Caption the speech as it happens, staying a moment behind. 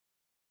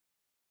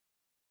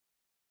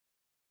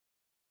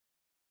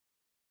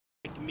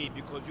me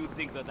because you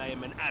think that I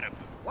am an Arab.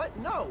 What?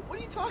 No. What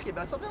are you talking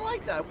about? Something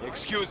like that.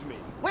 Excuse me.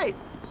 Wait.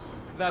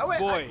 That wait,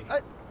 boy.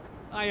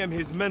 I am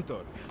his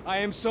mentor. I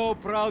am so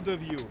proud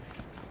of you.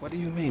 What do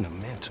you mean, a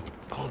mentor?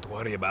 Don't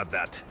worry about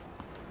that.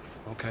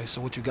 Okay,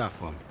 so what you got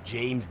for me?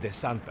 James De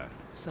Santa.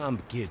 Some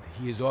kid.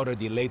 He is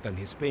already late on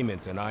his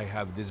payments, and I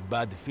have this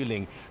bad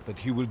feeling that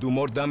he will do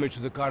more damage to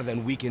the car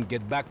than we can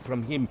get back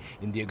from him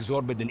in the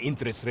exorbitant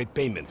interest rate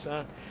payments,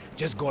 huh?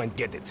 Just go and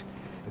get it.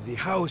 The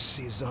house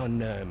is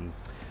on,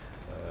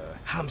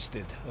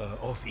 Hampstead,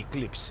 off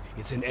Eclipse.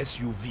 It's an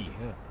SUV.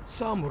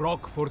 Some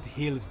Rockford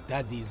Hills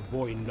daddy's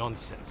boy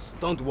nonsense.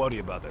 Don't worry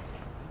about it.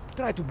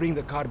 Try to bring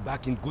the car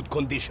back in good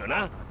condition,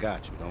 huh? I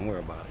got you. Don't worry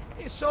about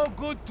it. It's so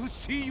good to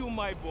see you,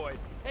 my boy.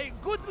 Hey,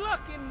 good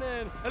luck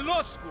in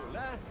law school,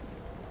 huh?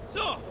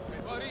 So,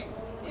 hey, buddy.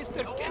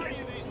 Mr. Kelly,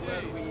 where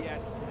are we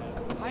at?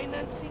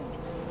 Financing?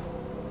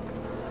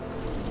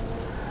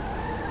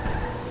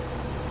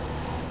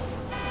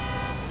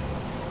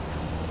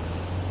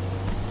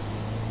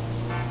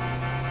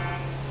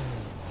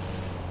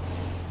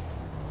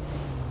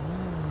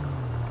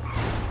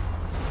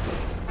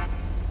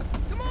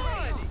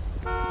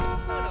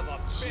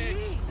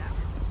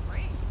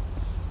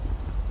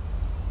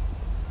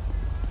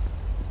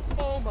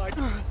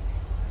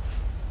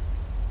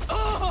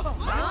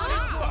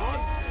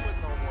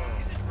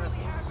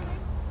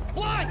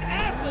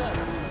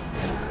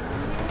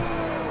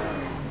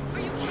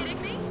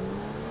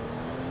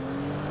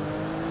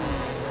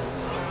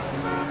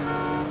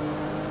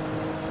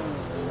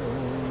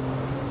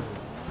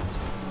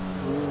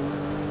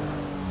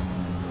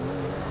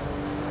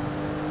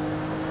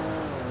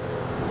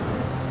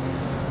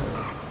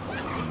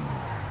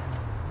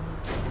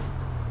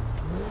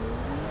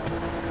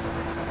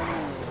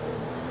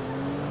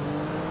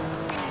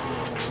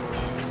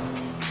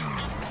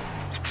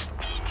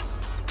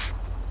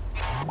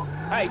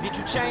 Hey, did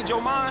you change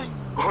your mind?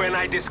 When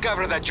I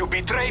discover that you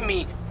betray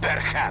me,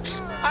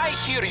 perhaps. I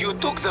hear you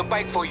took the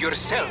bike for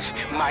yourself,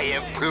 my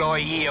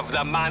employee of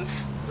the month.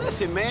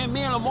 Listen, man,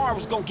 me and Lamar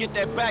was gonna get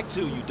that back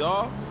to you,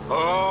 dawg.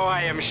 Oh,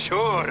 I am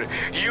sure.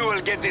 You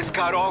will get this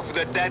car off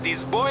the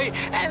daddy's boy,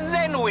 and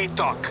then we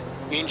talk.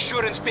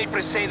 Insurance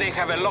papers say they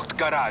have a locked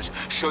garage,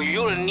 so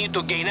you'll need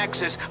to gain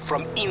access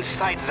from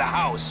inside the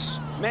house.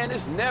 Man,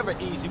 it's never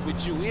easy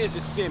with you, is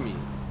it,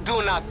 Simeon?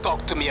 Do not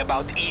talk to me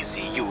about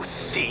easy, you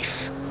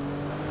thief.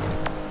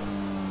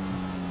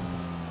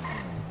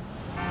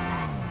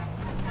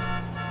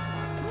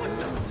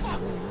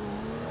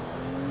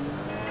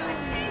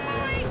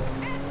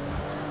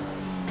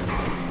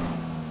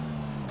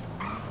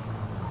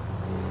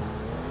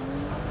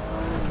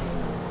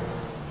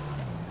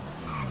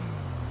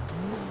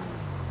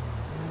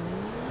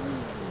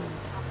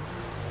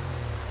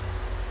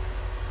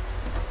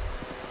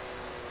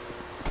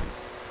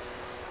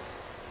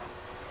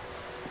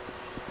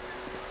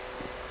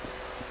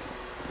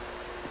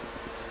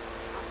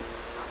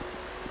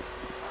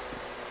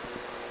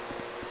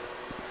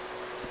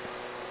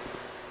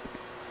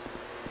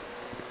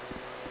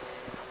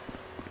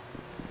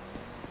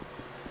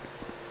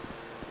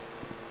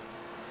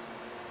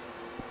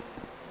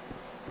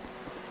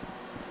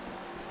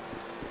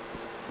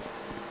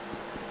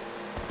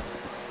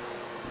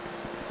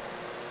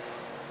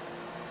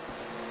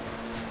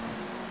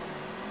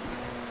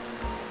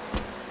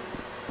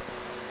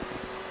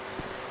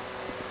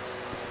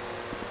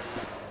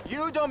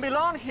 You don't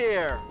belong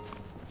here.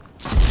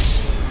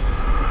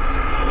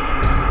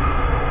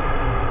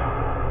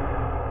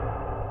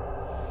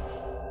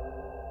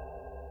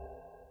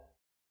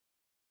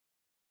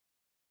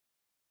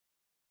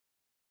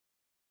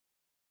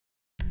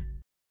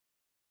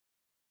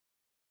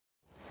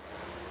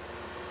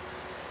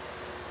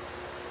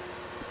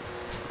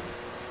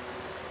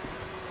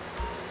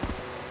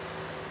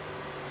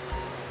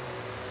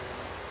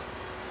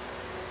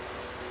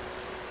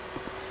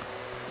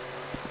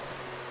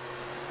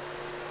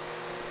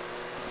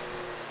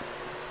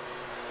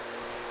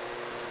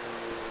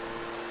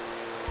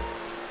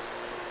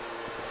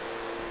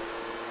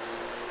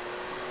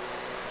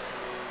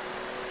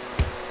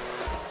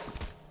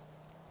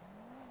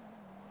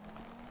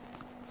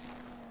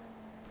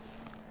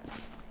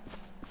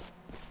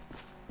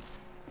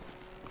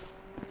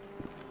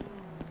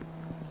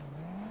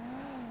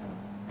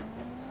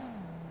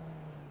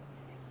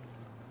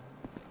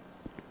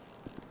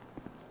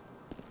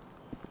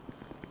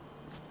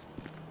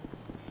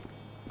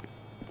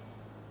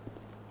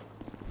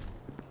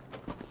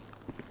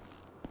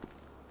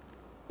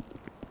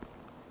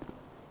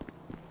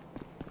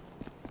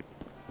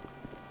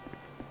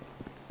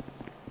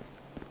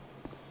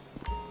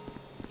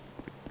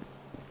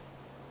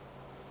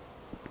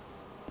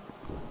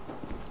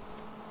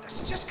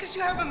 It's just because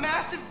you have a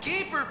massive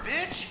gaper,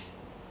 bitch!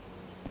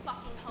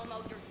 Fucking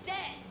homo, you're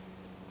dead!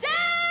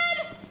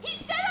 Dad! He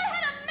said I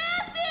had a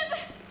massive...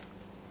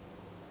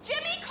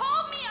 Jimmy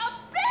called me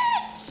a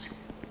bitch!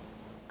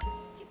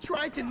 You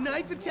tried to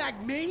knife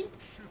attack me?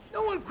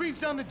 No one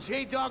creeps on the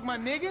J-Dog, my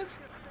niggas!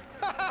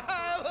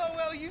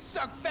 LOL, you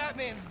suck fat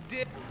man's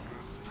dick!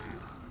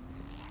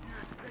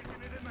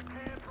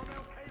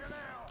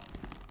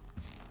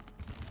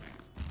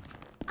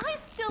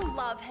 still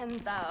love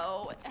him,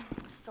 though.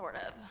 Sort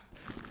of.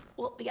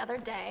 Well, the other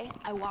day,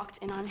 I walked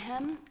in on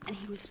him, and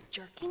he was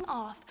jerking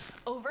off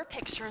over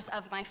pictures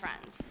of my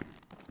friends.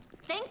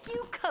 Thank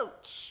you,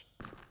 Coach.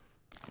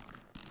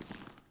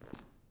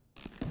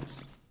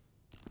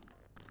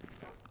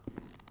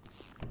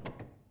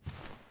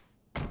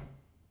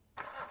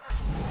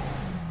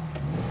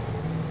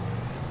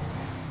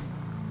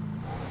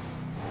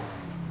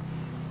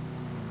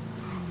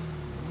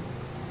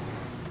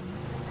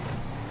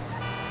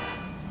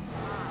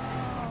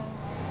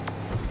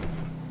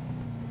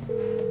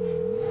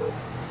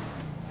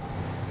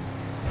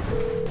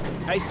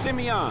 Hey,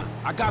 Simeon,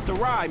 I got the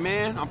ride,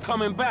 man. I'm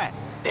coming back.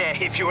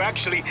 If you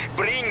actually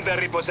bring the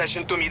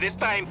repossession to me this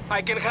time,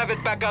 I can have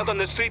it back out on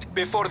the street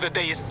before the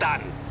day is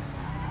done.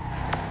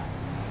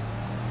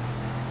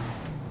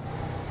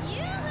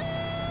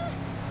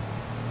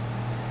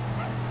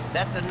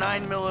 That's a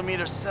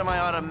 9mm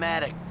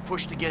semi-automatic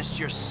pushed against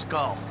your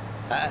skull.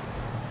 Now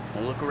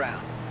look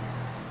around.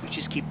 You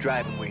just keep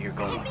driving where you're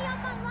going.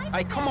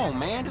 Hey, come on,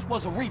 man. This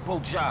was a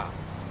repo job.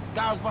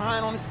 Guy was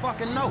behind on his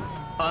fucking note.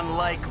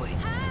 Unlikely,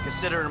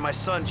 considering my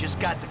son just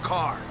got the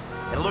car.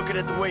 And looking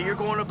at the way you're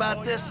going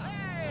about this,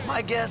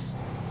 my guess,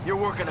 you're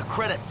working a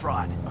credit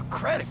fraud. A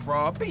credit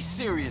fraud? Be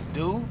serious,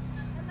 dude.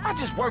 I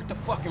just worked the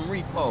fucking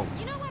repo.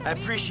 I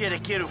appreciate a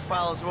kid who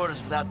follows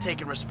orders without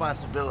taking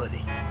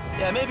responsibility.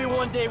 Yeah, maybe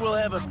one day we'll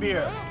have a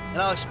beer,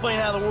 and I'll explain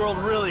how the world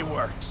really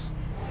works.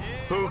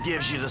 Who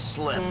gives you the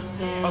slip?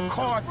 A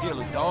car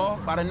dealer,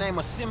 dawg, by the name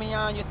of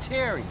Simeon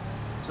Yeteri.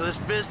 So this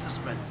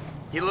businessman,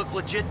 he look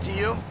legit to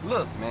you?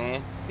 Look,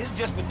 man, it's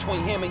just between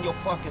him and your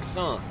fucking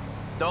son.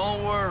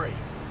 Don't worry.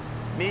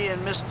 Me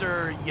and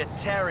Mr.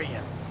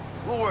 Yetarian,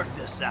 we'll work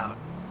this out.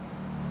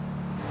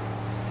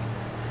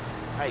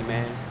 Hey,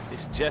 man,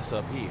 it's Jess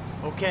up here.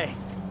 Okay,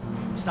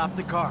 stop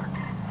the car.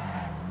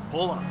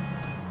 Pull up.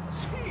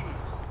 Jeez.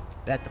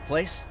 That the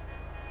place?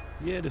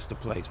 Yeah, this the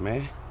place,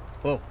 man.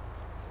 Whoa.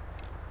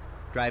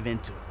 Drive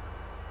into it.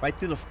 Right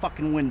through the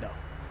fucking window.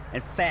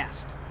 And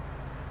fast.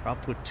 Or I'll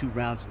put 2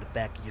 rounds in the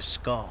back of your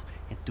skull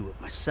and do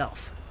it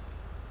myself.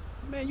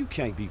 Man, you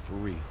can't be for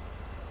real.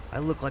 I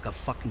look like a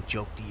fucking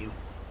joke to you.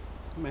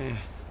 Man,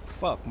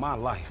 fuck my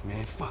life,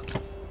 man. Fuck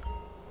it.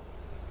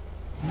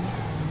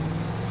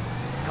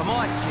 Come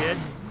on, kid.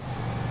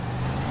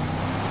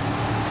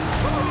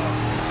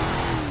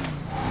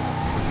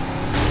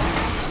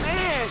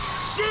 Man,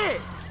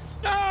 shit!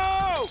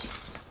 No!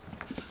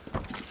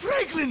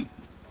 Franklin!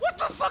 What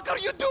the fuck are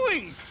you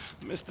doing?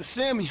 Mr.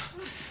 Simeon,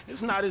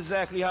 it's not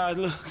exactly how it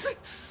looks.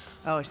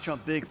 I always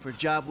trump big for a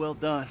job well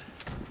done.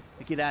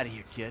 Now get out of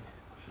here, kid.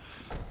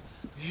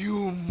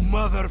 You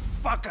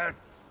motherfucker!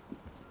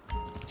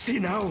 See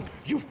now,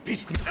 you've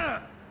pissed me.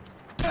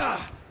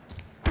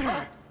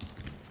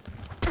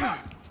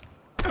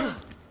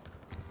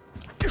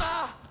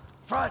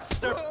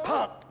 Fraudster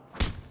punk!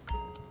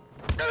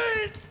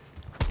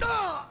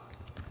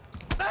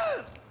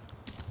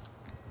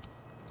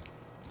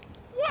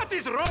 What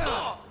is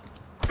wrong?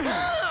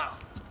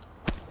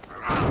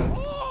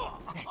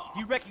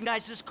 You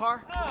recognize this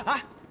car? Huh?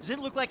 Does it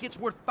look like it's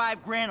worth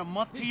 $5 grand a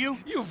month to you?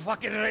 You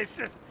fucking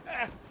racist!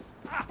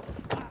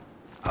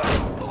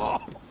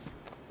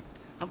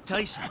 I'll tell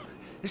you something.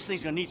 This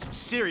thing's gonna need some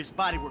serious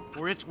bodywork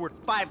before it's worth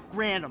 $5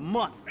 grand a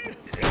month.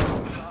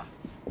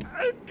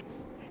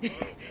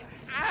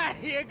 I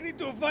agreed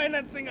to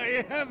financing.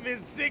 I have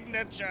his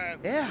signature.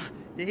 Yeah,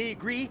 did he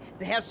agree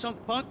to have some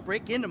punk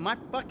break into my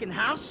fucking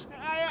house?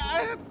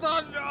 I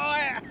don't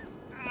know.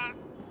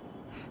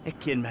 That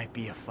kid might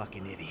be a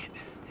fucking idiot,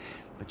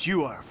 but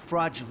you are a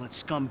fraudulent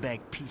scumbag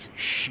piece of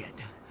shit.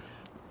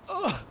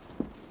 Ugh.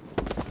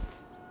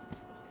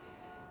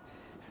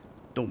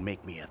 Don't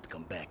make me have to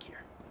come back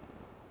here.